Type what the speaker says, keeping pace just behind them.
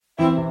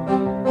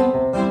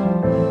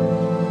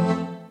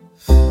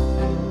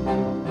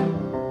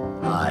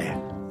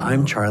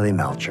I'm Charlie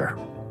Melcher,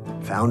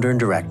 founder and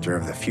director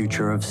of the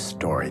Future of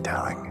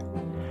Storytelling,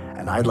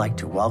 and I'd like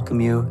to welcome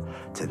you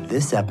to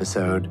this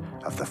episode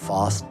of the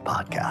FOST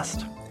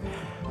podcast.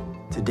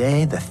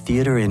 Today, the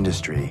theater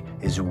industry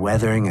is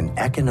weathering an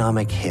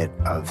economic hit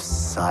of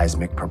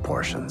seismic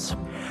proportions.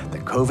 The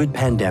COVID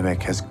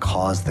pandemic has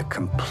caused the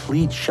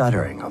complete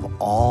shuttering of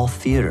all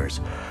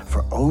theaters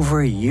for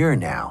over a year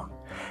now,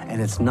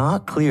 and it's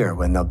not clear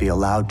when they'll be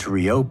allowed to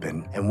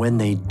reopen, and when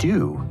they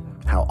do,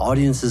 how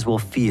audiences will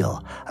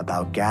feel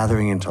about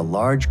gathering into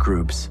large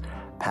groups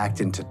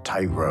packed into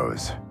tight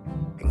rows.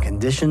 In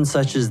conditions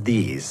such as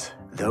these,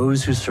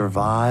 those who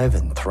survive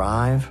and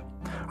thrive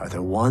are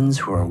the ones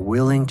who are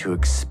willing to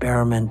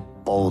experiment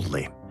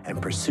boldly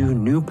and pursue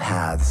new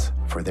paths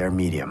for their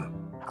medium.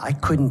 I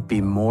couldn't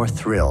be more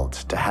thrilled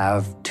to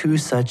have two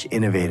such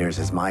innovators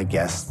as my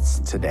guests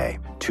today.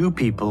 Two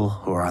people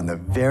who are on the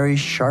very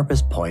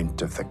sharpest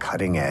point of the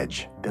cutting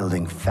edge,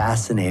 building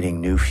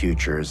fascinating new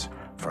futures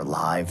for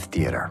live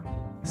theater.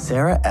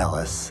 Sarah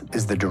Ellis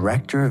is the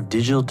Director of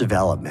Digital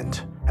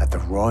Development at the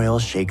Royal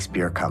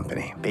Shakespeare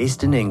Company.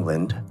 Based in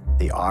England,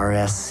 the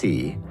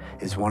RSC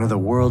is one of the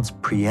world's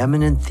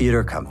preeminent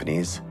theater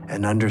companies,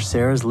 and under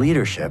Sarah's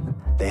leadership,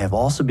 they have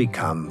also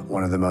become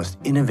one of the most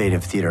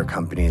innovative theater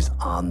companies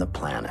on the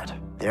planet.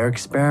 Their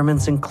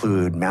experiments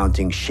include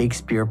mounting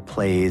Shakespeare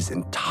plays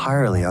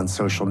entirely on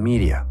social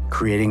media,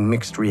 creating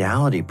mixed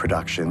reality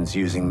productions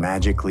using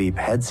Magic Leap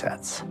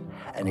headsets,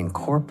 and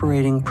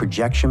incorporating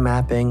projection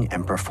mapping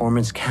and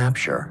performance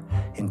capture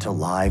into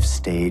live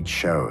stage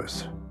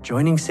shows.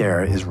 Joining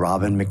Sarah is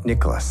Robin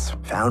McNicholas,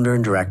 founder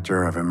and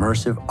director of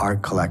immersive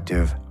art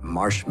collective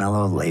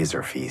Marshmallow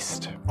Laser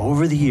Feast.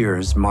 Over the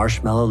years,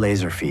 Marshmallow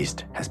Laser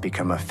Feast has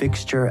become a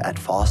fixture at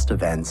FOST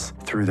events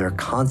through their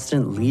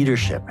constant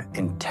leadership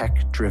in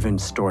tech-driven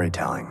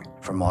storytelling,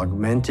 from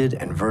augmented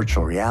and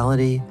virtual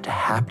reality to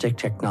haptic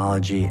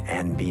technology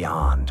and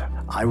beyond.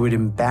 I would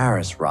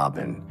embarrass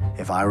Robin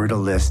if I were to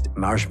list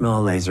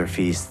Marshmallow Laser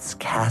Feast's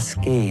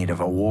cascade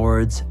of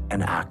awards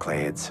and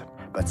accolades,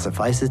 but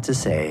suffice it to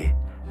say,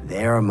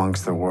 they are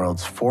amongst the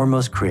world's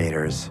foremost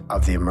creators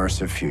of the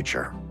immersive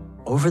future.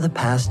 Over the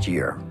past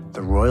year,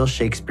 the Royal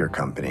Shakespeare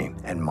Company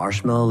and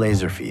Marshmallow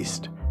Laser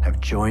Feast have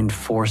joined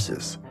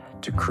forces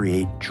to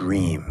create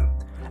Dream,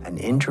 an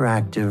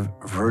interactive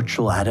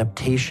virtual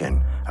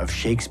adaptation of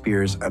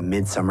Shakespeare's A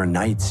Midsummer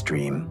Night's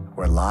Dream,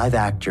 where live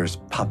actors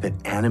puppet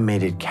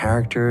animated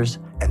characters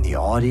and the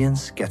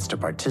audience gets to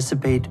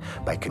participate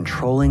by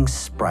controlling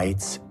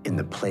sprites in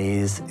the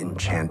play's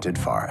enchanted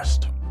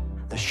forest.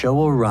 The show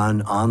will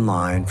run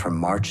online from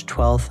March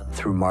 12th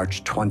through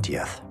March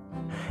 20th.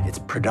 It's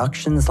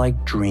productions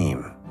like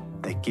Dream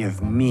that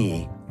give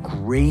me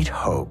great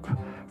hope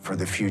for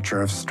the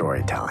future of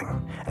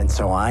storytelling. And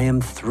so I am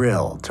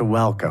thrilled to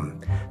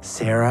welcome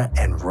Sarah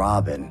and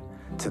Robin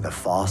to the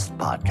FOST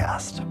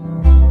podcast.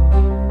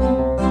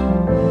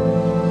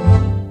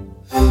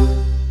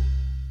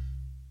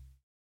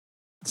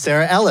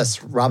 Sarah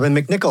Ellis, Robin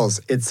McNichols,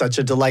 it's such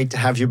a delight to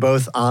have you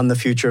both on the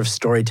Future of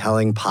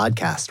Storytelling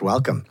podcast.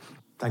 Welcome.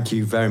 Thank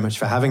you very much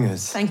for having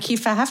us. Thank you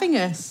for having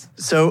us.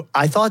 So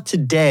I thought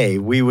today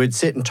we would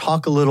sit and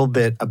talk a little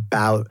bit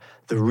about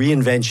the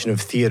reinvention of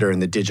theater in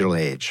the digital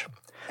age.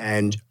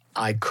 And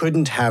I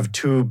couldn't have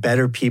two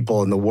better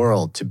people in the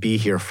world to be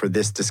here for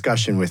this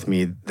discussion with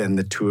me than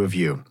the two of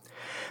you.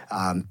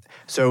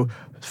 So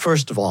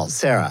first of all,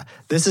 Sarah,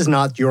 this is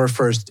not your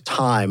first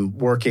time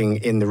working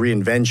in the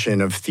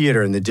reinvention of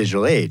theater in the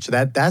digital age.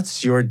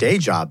 That's your day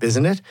job,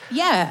 isn't it?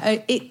 Yeah,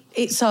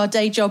 it's our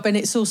day job, and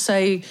it's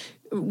also,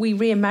 we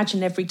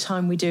reimagine every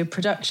time we do a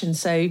production.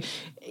 So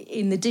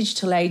in the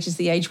digital age, is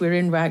the age we're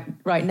in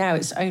right now,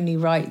 it's only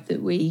right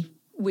that we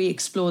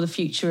explore the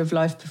future of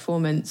live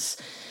performance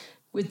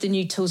with the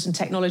new tools and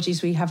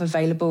technologies we have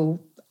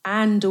available,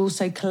 and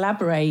also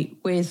collaborate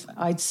with,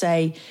 I'd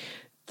say,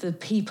 the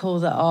people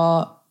that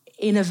are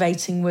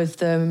innovating with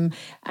them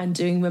and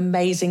doing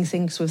amazing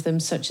things with them,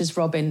 such as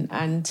Robin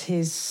and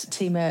his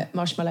team at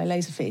Marshmallow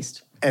Laser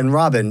Feast. And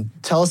Robin,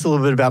 tell us a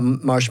little bit about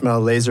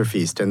Marshmallow Laser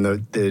Feast and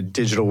the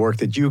digital work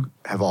that you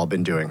have all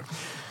been doing.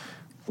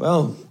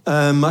 Well,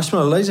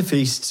 Marshmallow Laser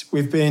Feast,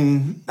 we've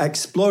been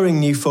exploring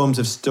new forms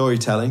of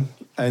storytelling,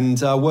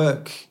 and our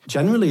work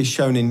generally is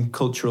shown in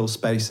cultural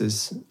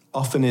spaces,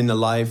 often in a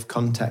live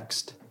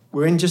context.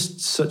 We're in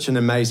just such an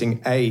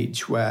amazing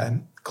age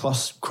where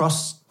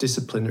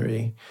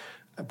cross-disciplinary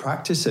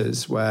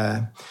practices,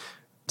 where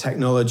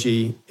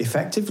technology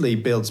effectively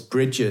builds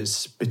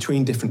bridges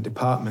between different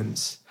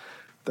departments.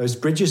 Those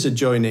bridges are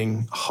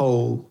joining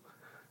whole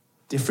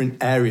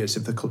different areas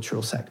of the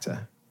cultural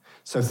sector.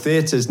 So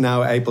theatre is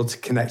now able to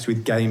connect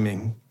with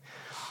gaming,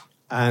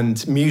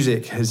 and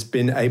music has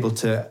been able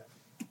to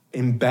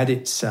embed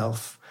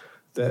itself,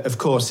 that of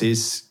course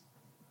is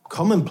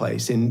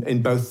commonplace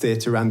in both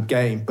theatre and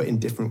game, but in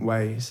different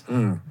ways.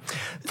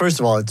 First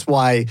of all, it's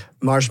why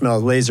Marshmallow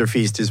Laser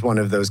Feast is one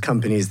of those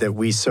companies that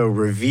we so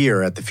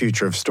revere at the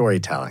Future of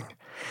Storytelling.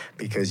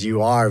 because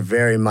you are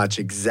very much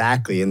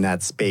exactly in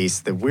that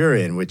space that we're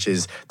in, which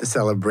is the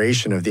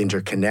celebration of the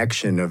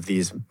interconnection of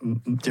these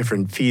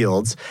different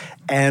fields,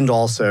 and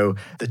also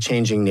the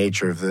changing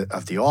nature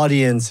of the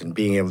audience, and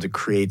being able to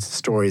create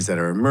stories that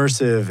are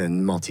immersive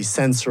and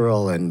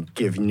multisensorial and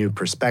give new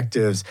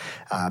perspectives.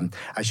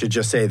 I should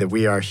just say that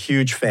we are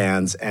huge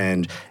fans,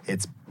 and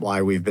it's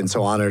why we've been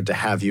so honored to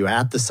have you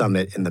at the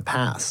summit in the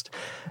past.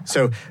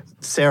 So,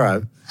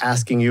 Sarah,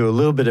 asking you a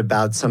little bit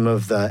about some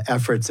of the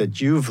efforts that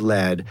you've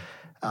led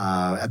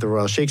at the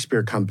Royal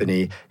Shakespeare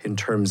Company in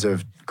terms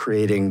of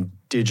creating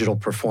digital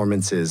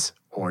performances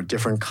or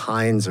different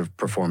kinds of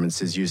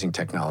performances using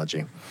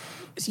technology.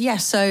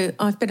 Yes, so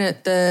I've been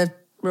at the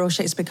Royal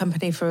Shakespeare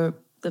Company for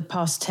the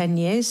past 10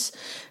 years.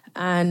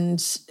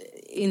 And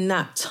in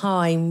that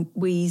time,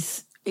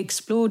 we've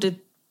explored a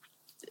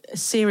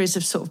series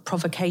of sort of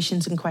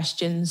provocations and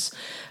questions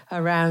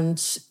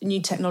around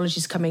new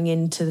technologies coming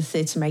into the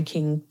theatre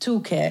making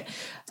toolkit.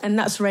 And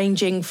that's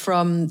ranging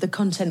from the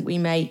content we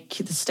make,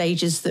 the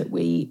stages that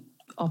we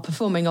are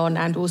performing on,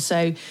 and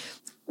also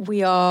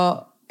we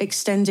are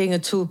extending a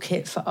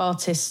toolkit for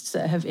artists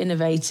that have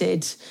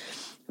innovated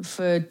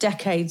for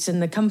decades in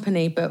the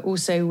company, but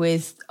also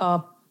with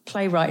our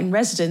playwright in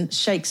residence,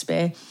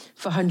 Shakespeare,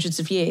 for hundreds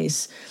of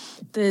years.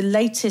 The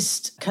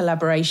latest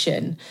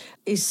collaboration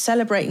is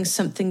celebrating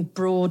something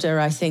broader,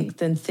 I think,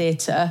 than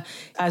theatre.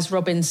 As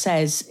Robin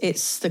says,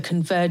 it's the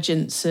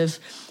convergence of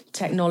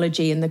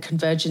technology and the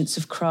convergence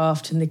of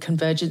craft and the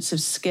convergence of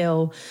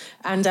skill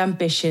and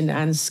ambition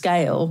and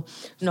scale.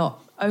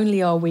 Not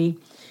only are we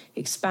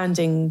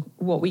expanding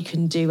what we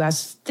can do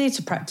as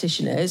theatre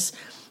practitioners,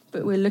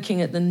 but we're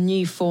looking at the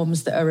new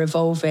forms that are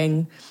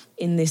evolving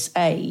in this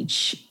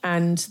age,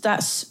 and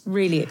that's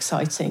really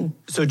exciting.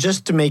 So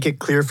just to make it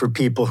clear for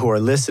people who are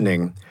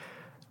listening,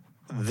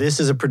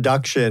 this is a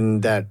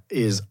production that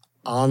is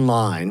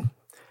online,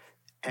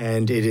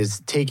 and it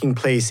is taking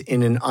place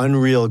in an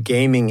Unreal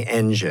gaming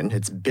engine.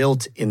 It's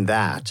built in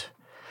that,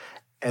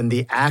 and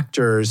the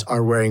actors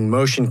are wearing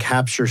motion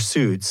capture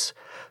suits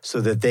so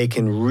that they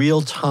can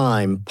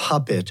real-time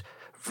puppet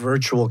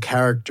virtual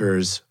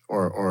characters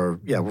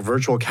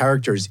virtual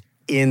characters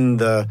in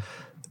the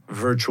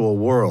virtual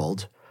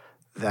world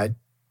that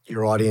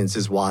your audience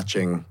is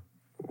watching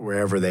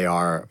wherever they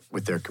are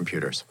with their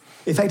computers.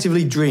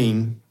 Effectively,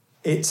 Dream,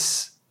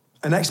 it's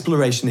an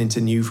exploration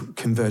into new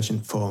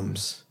convergent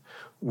forms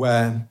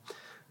where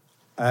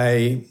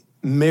a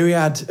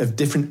myriad of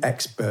different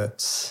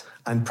experts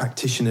and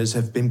practitioners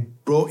have been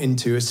brought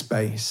into a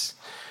space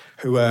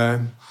who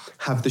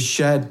have the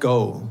shared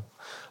goal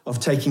of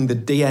taking the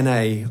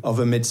DNA of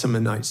A Midsummer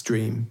Night's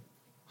Dream,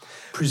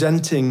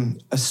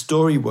 presenting a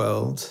story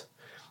world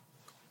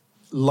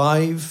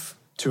live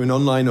to an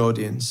online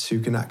audience who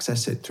can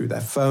access it through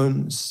their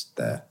phones,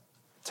 their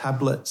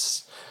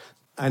tablets,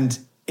 and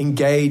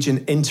engage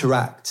and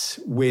interact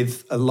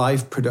with a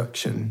live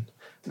production.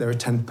 There are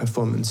 10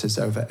 performances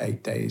over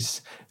 8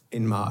 days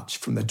in March,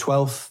 from the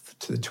 12th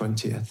to the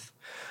 20th.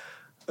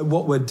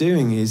 What we're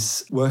doing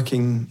is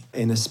working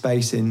in a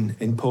space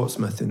in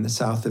Portsmouth in the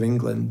south of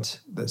England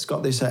that's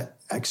got this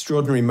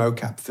extraordinary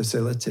mocap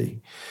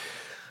facility.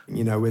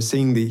 You know, we're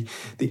seeing the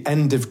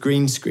end of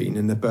green screen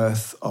and the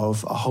birth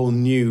of a whole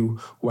new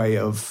way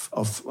of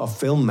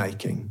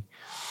filmmaking.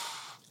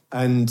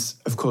 And,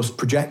 of course,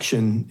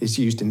 projection is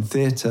used in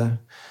theatre,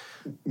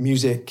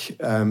 music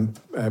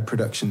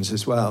productions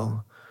as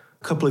well.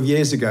 A couple of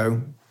years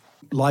ago,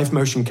 live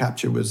motion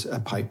capture was a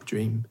pipe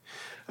dream.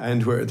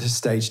 And we're at the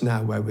stage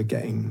now where we're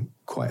getting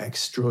quite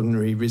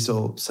extraordinary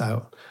results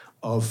out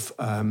of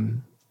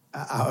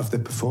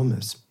the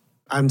performers.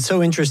 I'm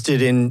so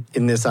interested in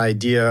this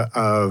idea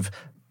of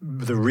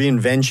the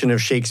reinvention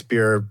of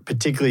Shakespeare,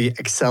 particularly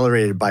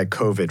accelerated by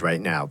COVID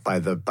right now, by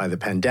the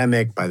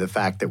pandemic, by the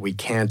fact that we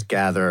can't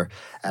gather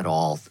at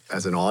all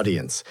as an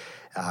audience,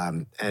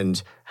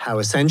 and how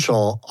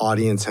essential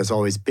audience has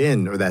always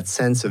been, or that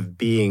sense of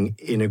being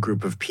in a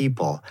group of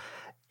people,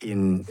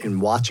 in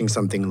watching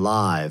something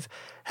live,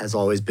 has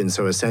always been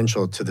so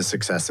essential to the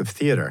success of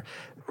theater.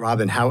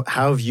 Robin, how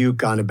have you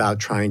gone about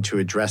trying to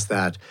address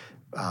that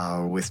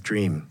with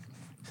Dream?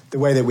 The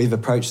way that we've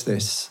approached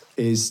this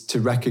is to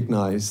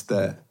recognize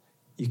that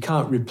you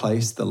can't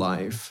replace the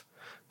live,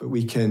 but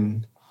we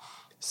can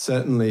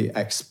certainly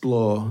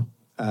explore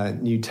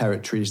new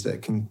territories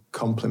that can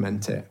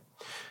complement it.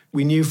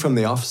 We knew from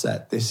the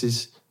offset this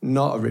is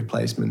not a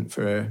replacement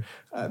for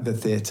the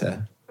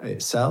theatre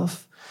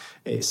itself.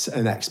 It's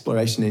an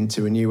exploration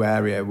into a new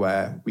area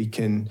where we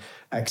can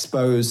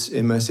expose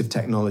immersive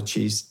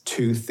technologies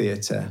to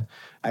theatre,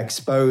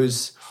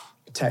 expose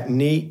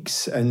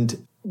techniques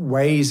and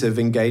ways of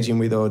engaging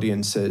with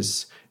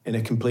audiences in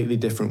a completely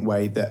different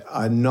way that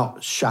are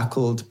not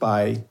shackled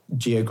by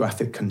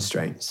geographic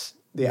constraints.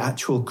 The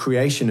actual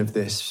creation of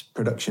this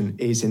production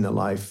is in a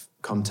live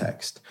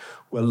context.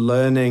 We're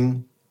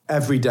learning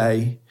every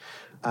day,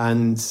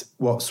 and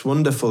what's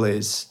wonderful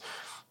is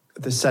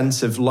the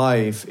sense of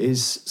live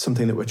is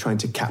something that we're trying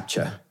to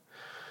capture.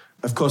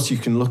 Of course, you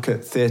can look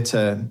at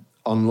theatre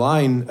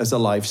online as a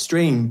live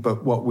stream,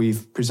 but what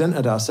we've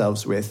presented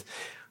ourselves with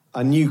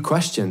are new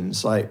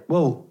questions like,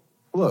 well,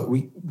 look,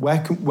 where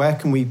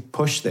can we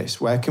push this?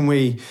 Where can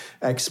we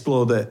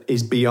explore that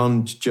is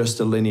beyond just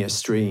a linear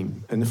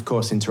stream? And of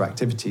course,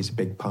 interactivity is a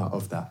big part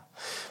of that.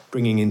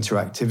 Bringing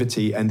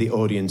interactivity and the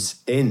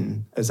audience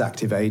in as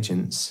active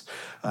agents,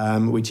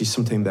 which is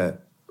something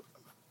that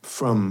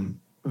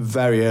from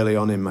very early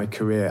on in my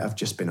career, I've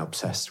just been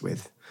obsessed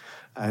with.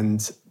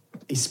 And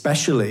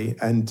especially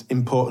and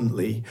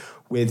importantly,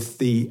 with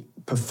the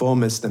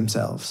performers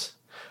themselves.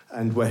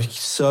 And we're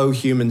so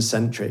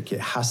human-centric, it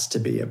has to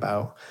be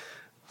about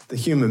the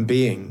human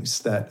beings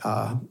that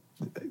are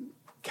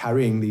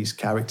carrying these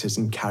characters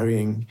and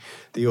carrying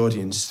the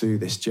audience through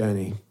this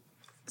journey.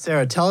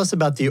 Sarah, tell us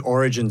about the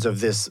origins of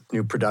this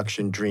new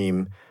production,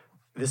 Dream.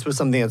 This was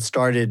something that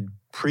started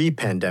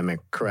pre-pandemic,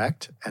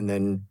 correct? And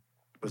then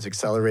was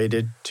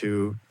accelerated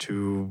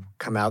to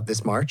come out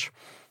this March?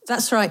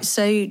 That's right.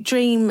 So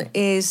Dream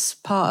is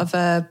part of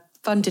a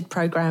funded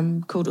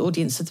programme called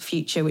Audience of the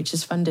Future, which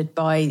is funded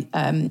by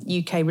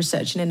UK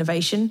Research and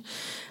Innovation.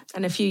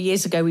 And a few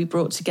years ago, we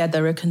brought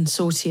together a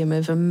consortium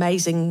of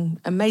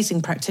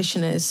amazing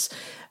practitioners,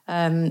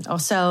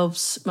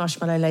 ourselves,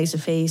 Marshmallow Laser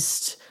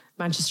Feast,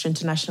 Manchester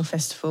International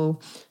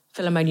Festival,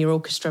 Philharmonia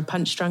Orchestra,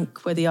 Punch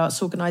Drunk were the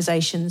arts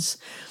organisations.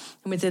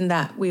 And within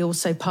that, we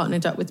also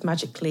partnered up with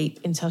Magic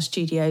Leap, Intel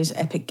Studios,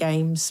 Epic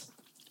Games,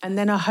 and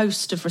then a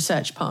host of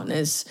research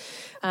partners.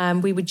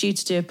 We were due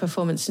to do a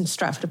performance in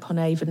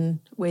Stratford-upon-Avon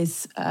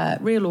with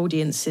real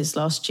audiences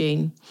last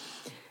June.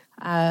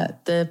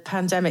 The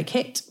pandemic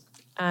hit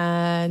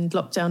and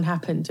lockdown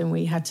happened and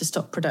we had to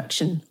stop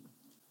production.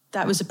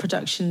 That was a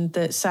production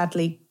that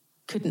sadly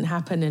couldn't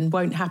happen and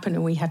won't happen,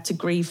 and we had to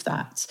grieve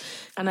that.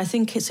 And I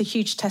think it's a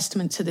huge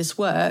testament to this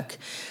work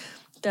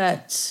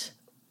that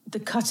the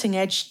cutting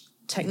edge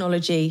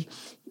technology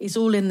is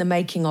all in the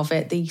making of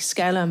it. The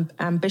scale and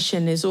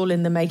ambition is all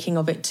in the making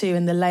of it too,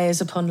 and the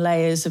layers upon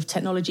layers of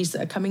technologies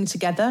that are coming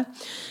together,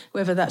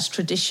 whether that's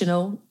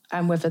traditional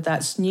and whether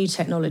that's new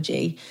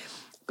technology.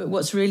 But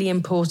what's really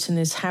important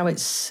is how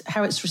it's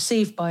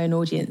received by an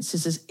audience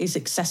is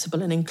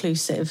accessible and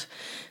inclusive,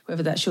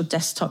 whether that's your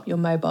desktop, your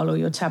mobile, or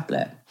your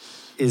tablet.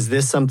 Is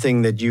this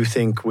something that you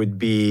think would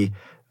be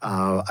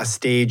a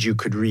stage you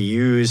could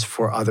reuse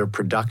for other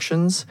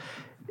productions?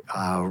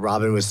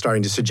 Robin was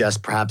starting to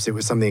suggest perhaps it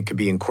was something that could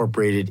be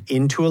incorporated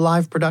into a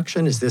live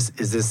production. Is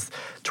this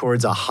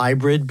towards a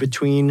hybrid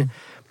between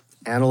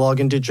analog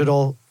and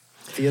digital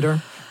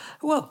theater?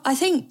 Well, I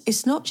think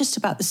it's not just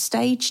about the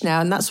stage now,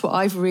 and that's what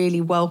I've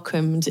really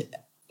welcomed,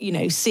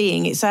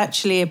 seeing. It's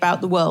actually about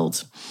the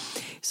world.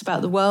 It's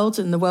about the world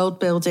and the world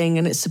building,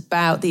 and it's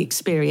about the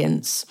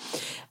experience.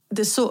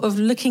 The sort of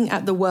looking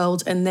at the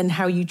world and then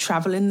how you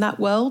travel in that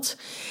world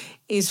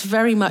is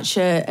very much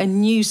a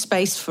new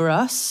space for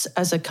us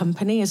as a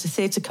company, as a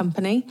theatre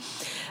company.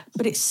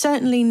 But it's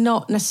certainly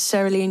not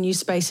necessarily a new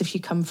space if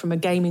you come from a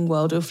gaming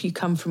world or if you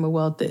come from a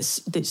world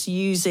that's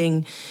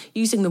using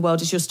the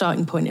world as your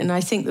starting point. And I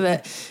think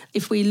that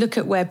if we look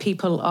at where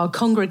people are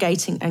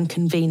congregating and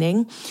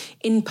convening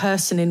in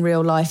person in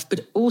real life,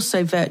 but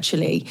also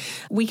virtually,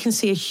 we can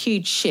see a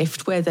huge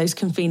shift where those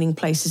convening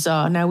places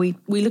are. Now, we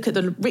look at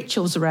the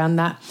rituals around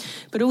that,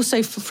 but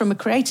also from a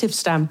creative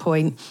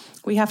standpoint,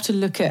 we have to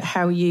look at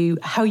how you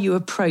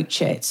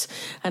approach it.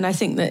 And I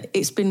think that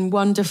it's been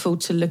wonderful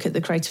to look at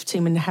the creative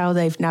team and how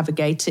they've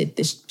navigated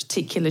this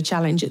particular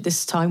challenge at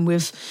this time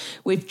with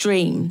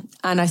Dream.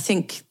 And I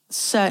think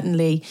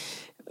certainly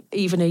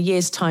even a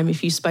year's time,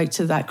 if you spoke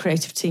to that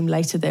creative team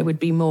later, there would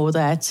be more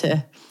there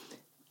to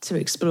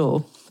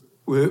explore.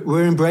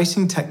 We're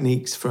embracing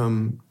techniques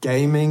from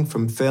gaming,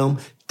 from film,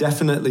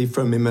 definitely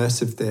from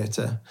immersive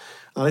theatre.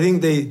 And I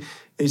think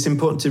it's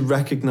important to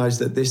recognise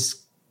that this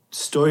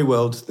story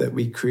world that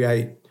we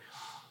create,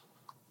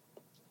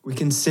 we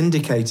can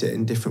syndicate it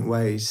in different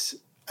ways,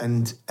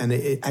 and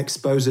it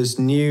exposes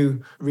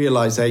new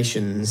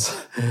realizations.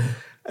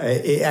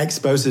 It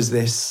exposes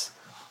this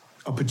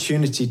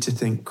opportunity to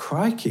think,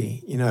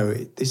 crikey,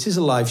 this is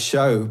a live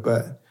show,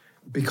 but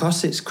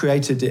because it's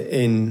created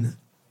in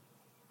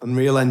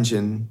Unreal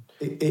Engine,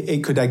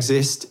 it could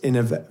exist in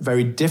a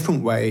very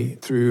different way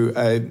through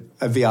a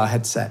VR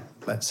headset,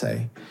 let's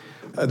say.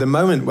 At the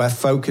moment, we're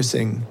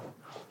focusing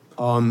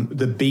on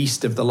the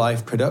beast of the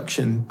live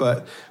production,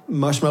 but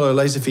Marshmallow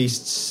Laser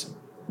Feast's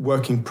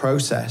working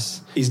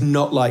process is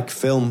not like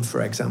film,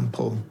 for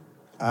example,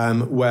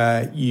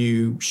 where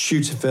you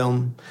shoot a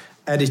film,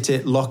 edit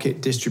it, lock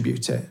it,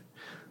 distribute it.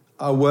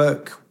 Our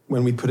work,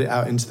 when we put it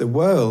out into the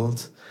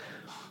world,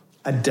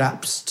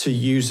 adapts to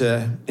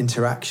user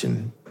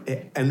interaction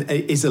and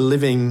it is a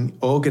living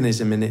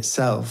organism in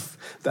itself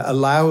that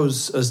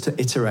allows us to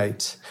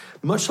iterate,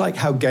 much like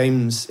how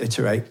games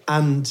iterate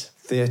and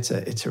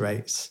theatre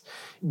iterates.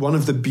 One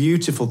of the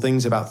beautiful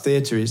things about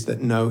theatre is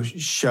that no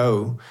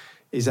show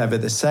is ever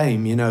the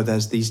same.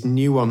 There's these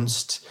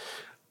nuanced,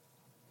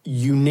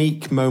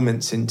 unique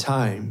moments in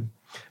time.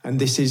 And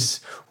this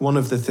is one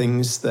of the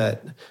things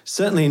that,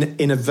 certainly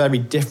in a very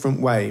different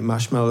way,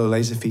 Marshmallow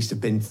Laser Feast have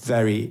been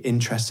very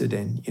interested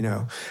in.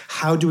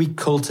 How do we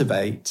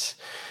cultivate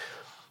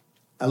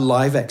a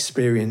live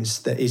experience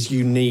that is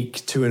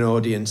unique to an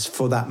audience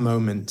for that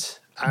moment?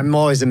 I'm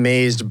always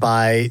amazed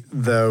by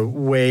the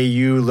way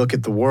you look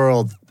at the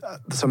world.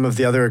 Some of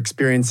the other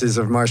experiences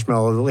of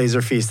Marshmallow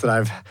Laser Feast that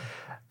I've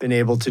been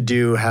able to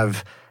do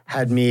have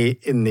had me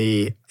in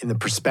the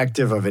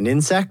perspective of an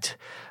insect.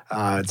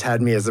 It's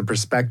had me as a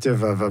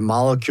perspective of a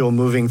molecule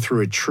moving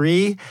through a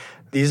tree.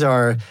 These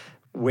are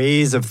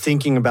ways of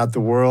thinking about the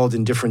world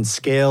in different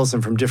scales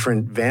and from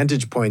different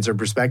vantage points or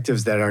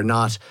perspectives that are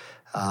not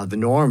the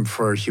norm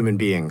for human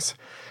beings.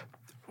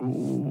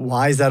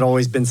 Why has that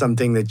always been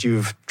something that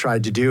you've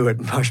tried to do at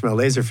Marshmallow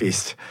Laser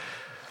Feast?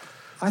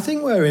 I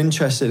think we're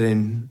interested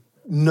in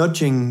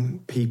nudging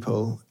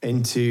people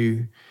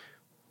into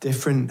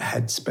different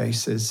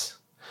headspaces.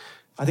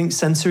 I think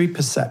sensory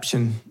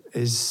perception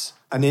is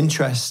an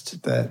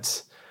interest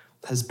that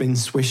has been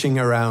swishing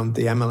around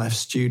the MLF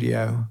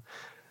studio.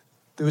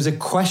 There was a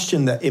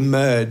question that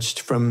emerged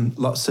from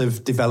lots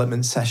of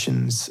development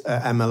sessions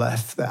at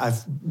MLF that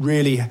I've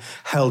really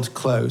held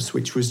close,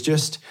 which was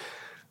just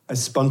a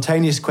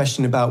spontaneous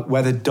question about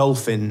whether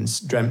dolphins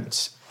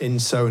dreamt in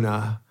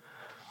sonar.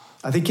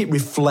 I think it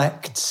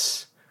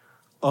reflects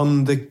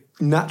on the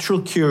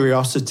natural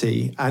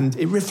curiosity and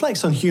it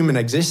reflects on human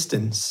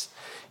existence.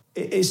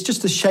 It's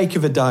just a shake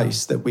of a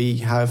dice that we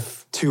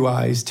have 2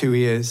 eyes, 2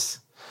 ears,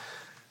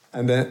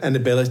 and an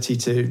ability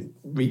to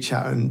reach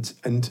out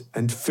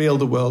and feel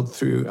the world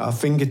through our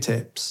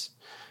fingertips.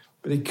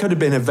 But it could have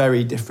been a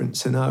very different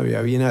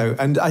scenario,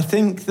 And I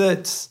think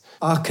that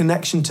our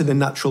connection to the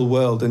natural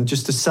world and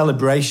just a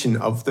celebration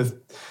of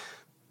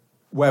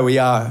where we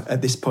are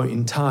at this point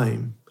in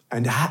time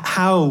and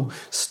how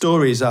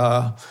stories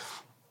are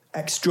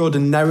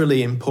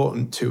extraordinarily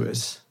important to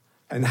us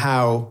and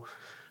how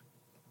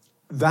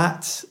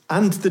that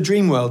and the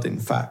dream world, in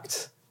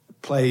fact,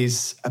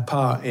 plays a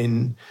part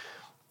in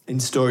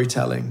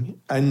storytelling.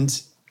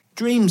 And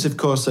dreams, of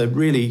course, are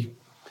really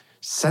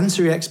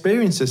sensory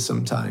experiences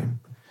sometimes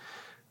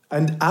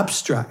and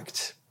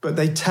abstract, but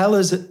they tell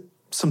us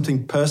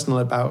something personal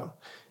about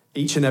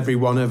each and every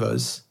one of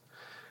us.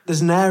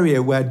 There's an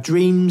area where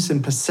dreams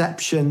and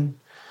perception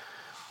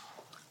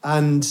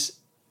and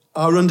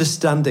our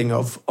understanding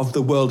of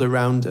the world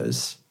around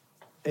us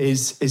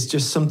is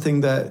just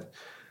something that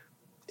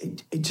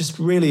it just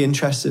really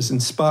interests us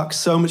and sparks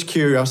so much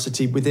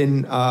curiosity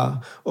within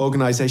our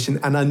organisation.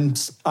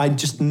 And I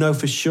just know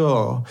for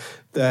sure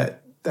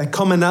that there are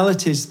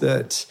commonalities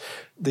that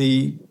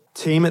the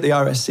team at the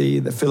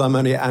RSC, the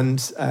Philharmonia and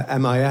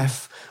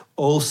MIF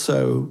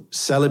also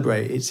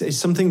celebrate. It's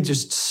something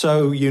just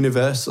so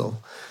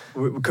universal.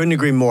 We couldn't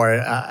agree more.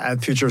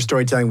 At Future of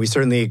Storytelling, we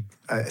certainly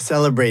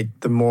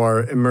celebrate the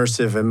more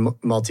immersive and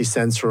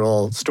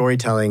multisensorial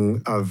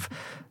storytelling of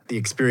the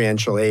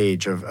experiential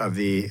age, of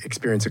the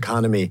experience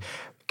economy,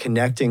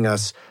 connecting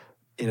us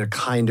in a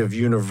kind of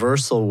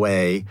universal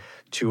way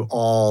to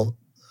all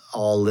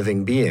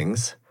living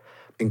beings,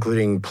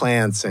 including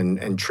plants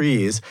and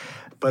trees,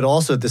 but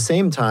also at the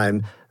same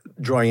time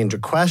drawing into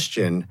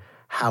question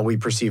how we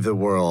perceive the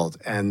world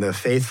and the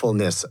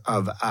faithfulness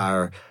of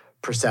our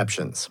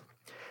perceptions.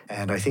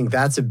 And I think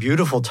that's a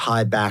beautiful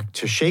tie back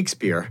to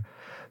Shakespeare,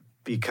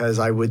 because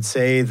I would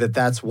say that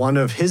that's one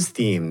of his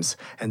themes,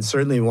 and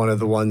certainly one of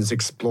the ones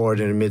explored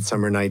in A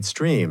Midsummer Night's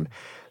Dream,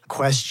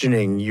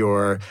 questioning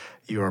your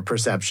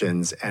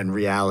perceptions and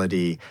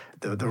reality,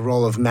 the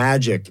role of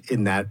magic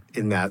in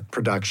that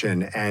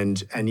production,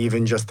 and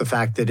even just the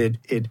fact that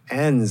it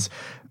ends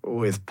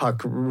with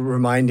Puck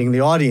reminding the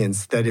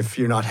audience that if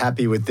you're not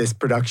happy with this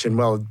production,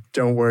 well,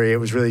 don't worry, it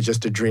was really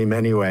just a dream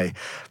anyway.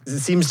 It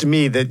seems to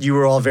me that you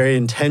were all very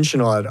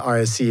intentional at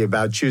RSC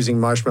about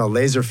choosing Marshmallow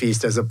Laser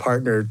Feast as a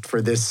partner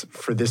for this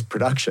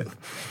production.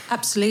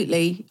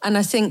 Absolutely. And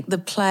I think the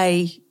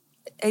play,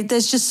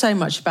 there's just so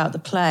much about the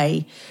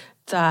play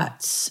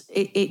that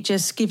it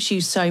just gives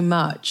you so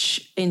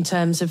much in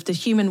terms of the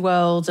human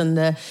world and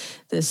the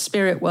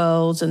spirit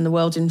world and the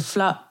world in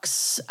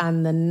flux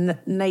and the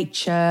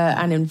nature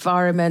and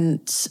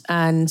environment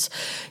and,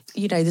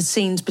 the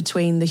scenes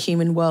between the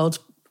human world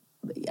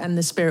and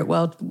the spirit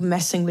world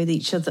messing with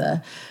each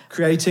other.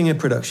 Creating a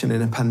production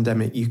in a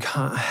pandemic, you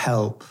can't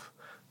help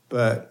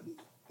but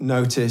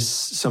notice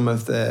some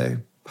of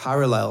the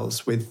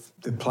parallels with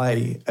the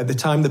play. At the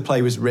time the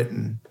play was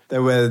written,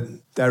 there were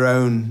their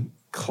own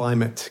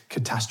climate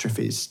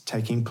catastrophes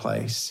taking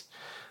place,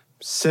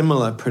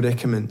 similar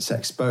predicaments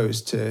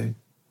exposed to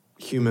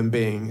human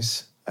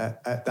beings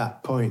at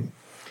that point.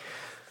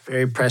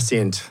 Very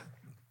prescient.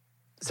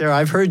 Sarah,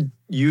 I've heard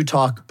you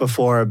talk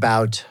before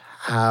about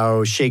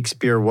how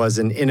Shakespeare was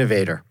an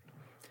innovator.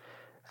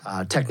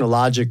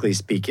 Technologically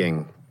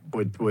speaking,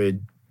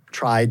 would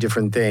try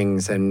different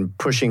things and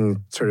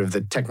pushing sort of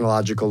the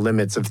technological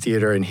limits of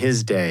theater in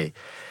his day.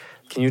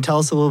 Can you tell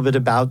us a little bit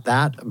about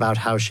that, about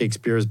how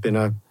Shakespeare has been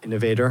an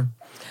innovator?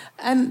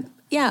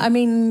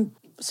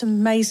 some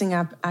amazing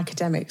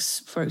academics,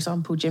 for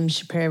example, Jim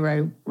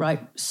Shapiro,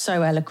 write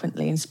so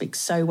eloquently and speaks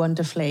so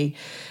wonderfully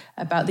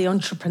about the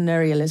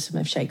entrepreneurialism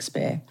of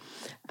Shakespeare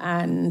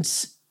and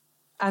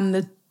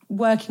the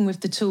working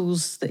with the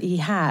tools that he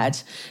had,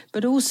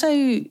 but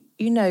also,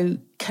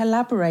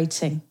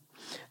 collaborating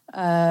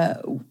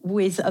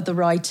with other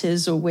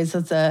writers or with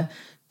other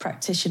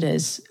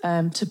practitioners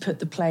to put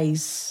the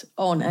plays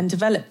on and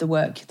develop the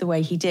work the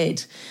way he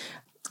did.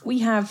 We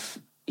have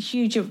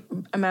huge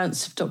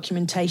amounts of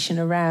documentation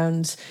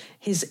around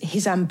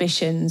his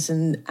ambitions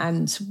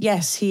and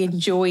yes, he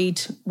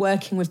enjoyed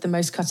working with the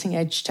most cutting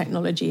edge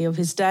technology of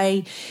his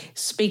day,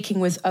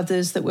 speaking with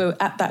others that were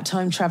at that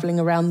time traveling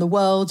around the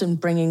world and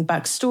bringing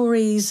back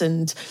stories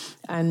and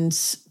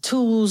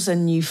tools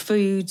and new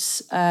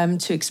foods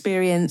to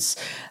experience.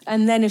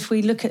 And then if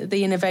we look at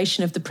the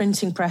innovation of the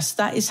printing press,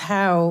 that is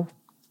how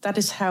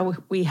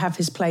we have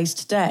his plays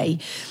today.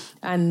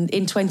 And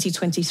in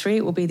 2023,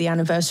 it will be the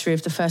anniversary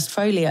of the first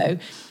folio.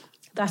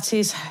 That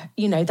is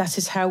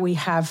how we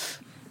have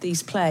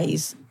these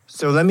plays.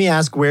 So let me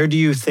ask, where do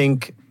you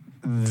think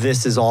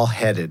this is all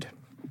headed?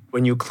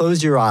 When you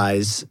close your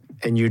eyes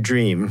and you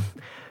dream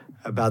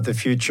about the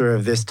future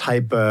of this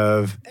type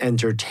of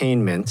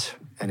entertainment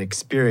and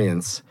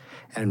experience,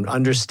 and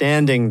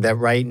understanding that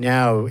right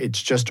now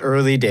it's just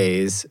early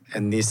days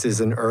and this is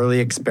an early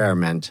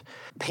experiment,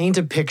 paint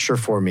a picture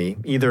for me,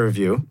 either of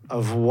you,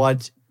 of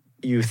what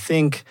you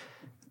think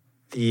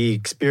the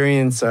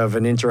experience of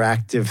an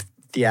interactive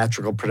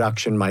theatrical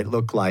production might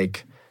look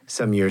like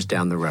some years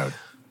down the road.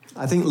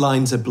 I think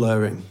lines are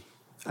blurring.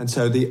 And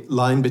so the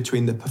line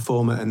between the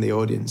performer and the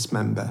audience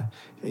member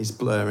is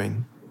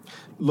blurring.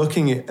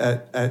 Looking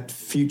at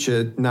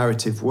future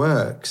narrative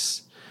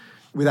works,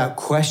 without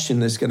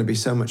question, there's going to be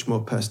so much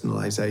more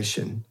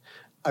personalization.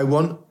 I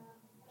want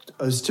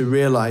us to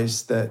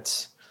realize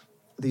that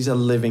these are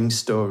living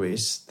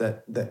stories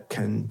that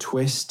can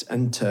twist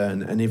and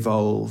turn and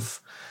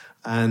evolve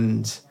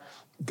and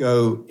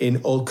go in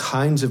all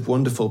kinds of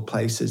wonderful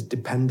places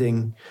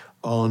depending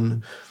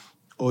on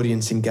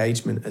audience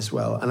engagement as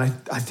well. And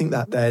I think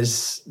that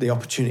there's the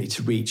opportunity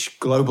to reach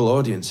global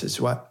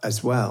audiences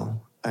as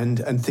well.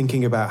 And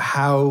thinking about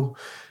how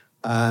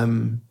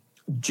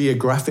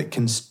geographic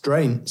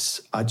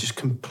constraints are just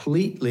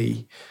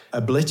completely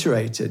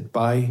obliterated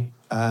by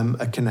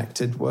a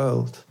connected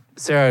world.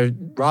 Sarah,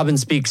 Robin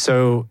speaks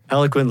so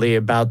eloquently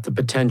about the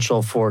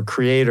potential for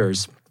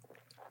creators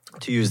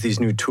to use these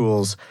new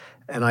tools.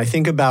 And I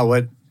think about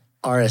what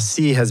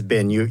RSC has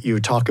been. You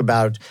talk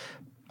about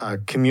a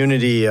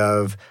community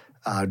of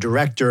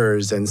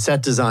directors and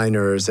set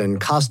designers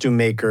and costume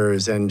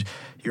makers and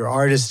your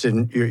artist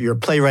and your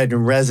playwright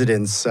in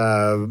residence,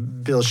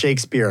 Bill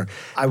Shakespeare.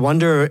 I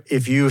wonder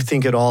if you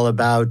think at all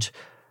about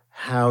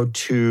how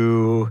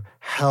to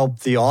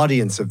help the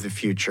audience of the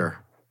future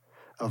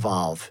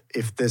evolve.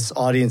 If this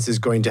audience is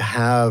going to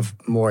have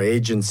more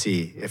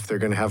agency, if they're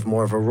going to have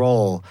more of a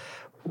role,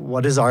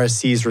 what is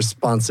RSC's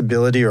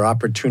responsibility or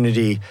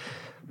opportunity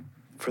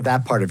for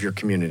that part of your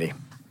community?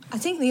 I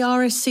think the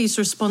RSC's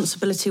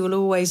responsibility will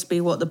always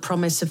be what the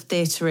promise of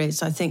theatre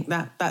is. I think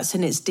that's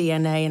in its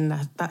DNA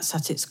and that's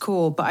at its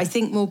core. But I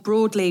think more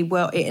broadly,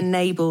 what it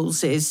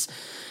enables is,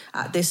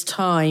 at this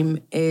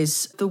time,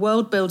 is the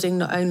world building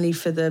not only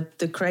for the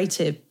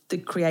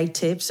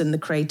creatives and the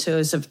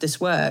creators of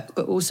this work,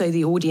 but also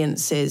the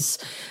audiences.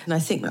 And I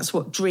think that's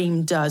what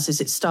Dream does,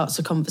 is it starts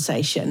a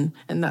conversation,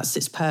 and that's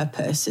its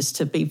purpose, is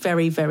to be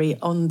very, very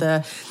on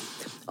the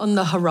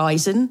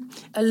horizon.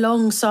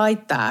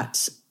 Alongside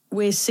that,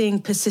 we're seeing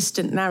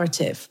persistent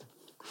narrative.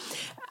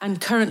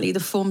 And currently the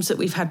forms that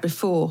we've had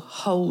before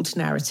hold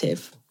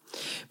narrative,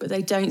 but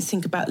they don't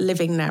think about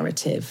living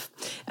narrative.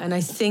 And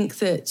I think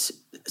that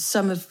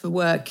some of the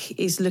work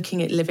is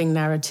looking at living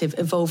narrative,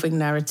 evolving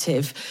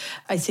narrative.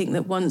 I think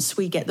that once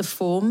we get the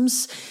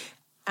forms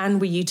and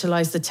we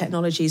utilise the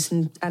technologies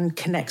and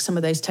connect some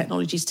of those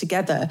technologies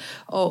together,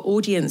 our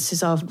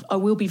audiences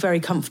will be very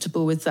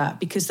comfortable with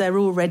that because they're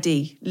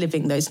already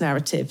living those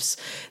narratives.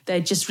 They're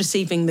just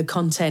receiving the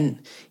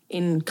content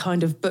in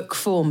kind of book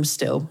form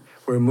still.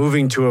 We're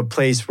moving to a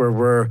place where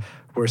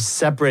we're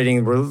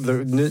separating,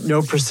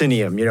 no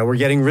proscenium. We're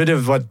getting rid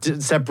of what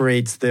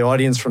separates the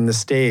audience from the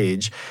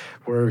stage.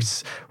 We're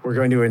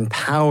going to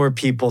empower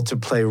people to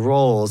play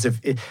roles.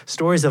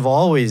 Stories have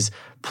always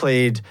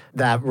played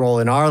that role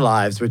in our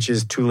lives, which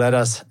is to let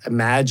us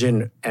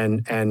imagine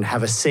and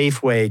have a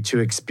safe way to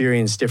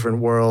experience different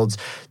worlds,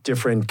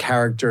 different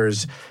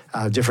characters,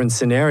 different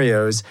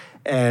scenarios.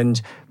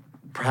 And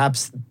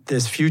perhaps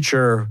this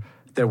future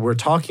that we're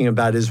talking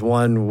about is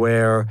one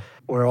where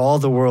all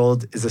the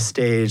world is a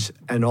stage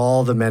and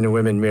all the men and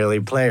women merely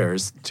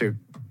players, to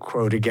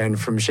quote again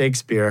from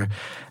Shakespeare,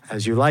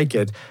 as you like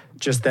it,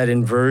 just that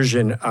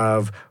inversion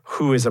of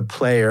who is a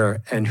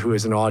player and who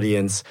is an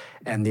audience,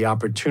 and the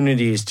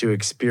opportunities to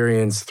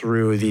experience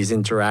through these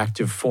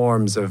interactive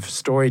forms of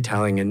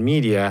storytelling and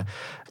media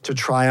to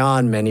try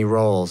on many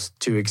roles,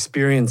 to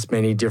experience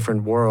many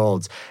different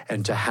worlds,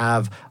 and to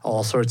have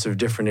all sorts of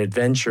different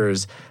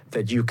adventures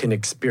that you can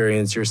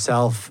experience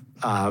yourself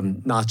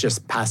not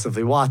just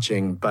passively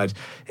watching, but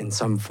in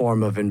some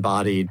form of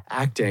embodied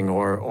acting,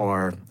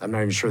 or I'm not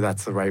even sure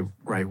that's the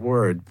right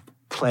word,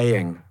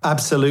 playing.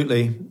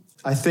 Absolutely.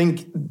 I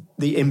think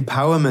the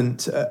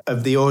empowerment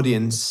of the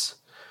audience,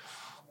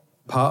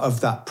 part of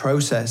that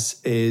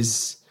process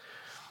is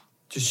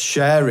just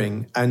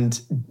sharing and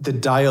the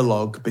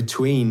dialogue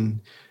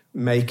between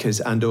makers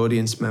and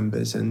audience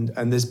members. And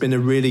there's been a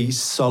really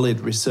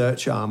solid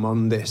research arm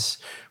on this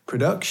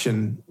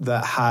production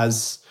that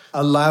has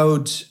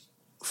allowed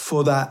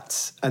for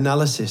that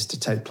analysis to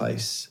take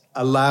place,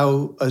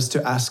 allow us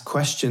to ask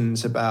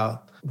questions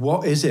about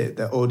what is it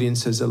that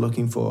audiences are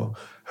looking for?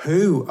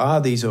 Who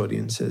are these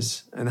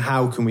audiences and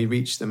how can we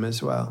reach them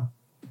as well?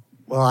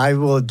 Well, I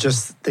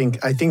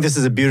think this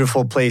is a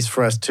beautiful place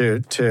for us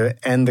to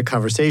end the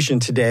conversation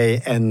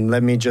today. And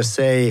let me just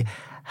say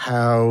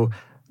how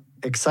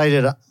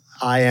excited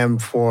I am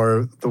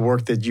for the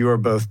work that you are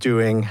both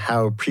doing,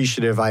 how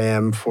appreciative I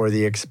am for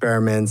the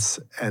experiments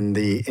and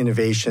the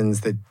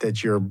innovations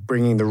that you're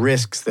bringing, the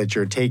risks that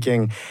you're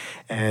taking.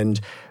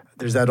 And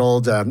there's that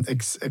old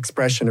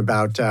expression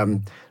about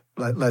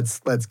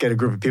let's get a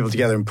group of people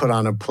together and put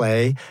on a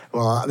play.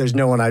 Well, there's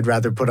no one I'd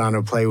rather put on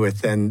a play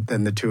with than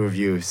the two of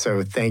you.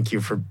 So thank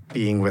you for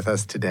being with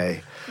us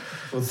today.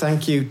 Well,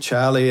 thank you,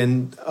 Charlie.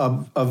 And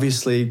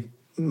obviously,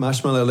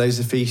 Marshmallow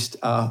Laser Feast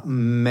are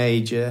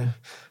major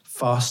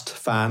FOST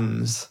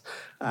fans.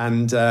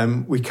 And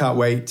we can't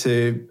wait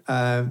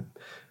for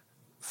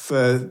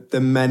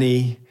the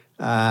many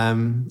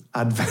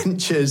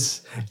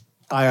adventures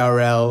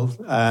IRL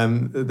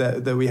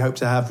that we hope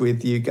to have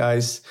with you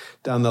guys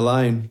down the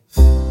line.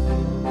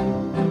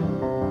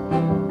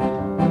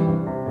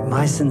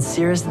 My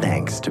sincerest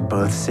thanks to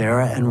both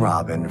Sarah and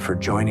Robin for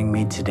joining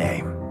me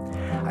today.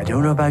 I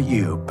don't know about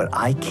you, but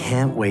I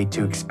can't wait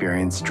to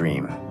experience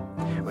Dream,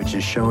 which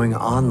is showing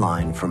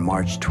online from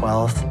March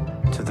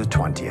 12th to the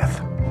 20th.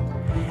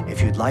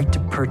 If you'd like to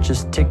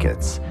purchase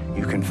tickets,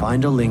 you can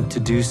find a link to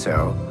do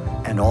so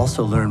and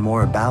also learn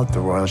more about the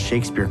Royal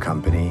Shakespeare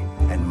Company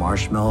and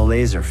Marshmallow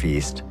Laser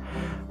Feast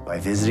by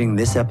visiting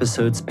this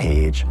episode's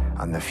page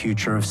on the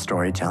Future of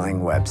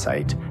Storytelling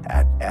website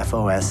at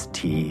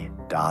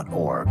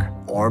FOST.org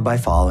or by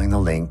following the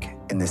link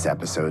in this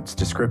episode's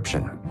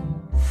description.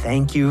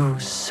 Thank you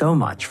so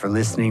much for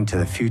listening to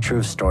the Future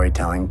of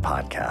Storytelling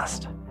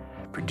podcast,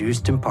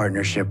 produced in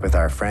partnership with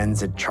our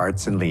friends at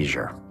Charts and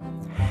Leisure.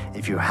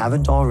 If you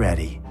haven't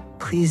already,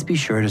 please be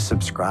sure to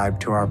subscribe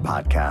to our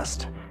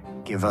podcast,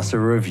 give us a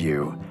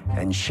review,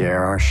 and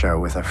share our show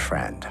with a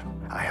friend.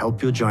 I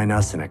hope you'll join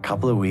us in a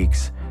couple of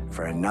weeks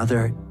for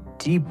another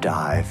deep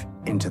dive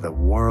into the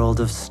world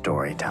of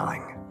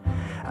storytelling.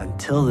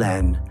 Until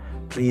then,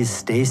 please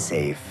stay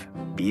safe,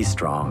 be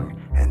strong,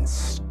 and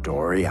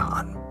story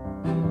on.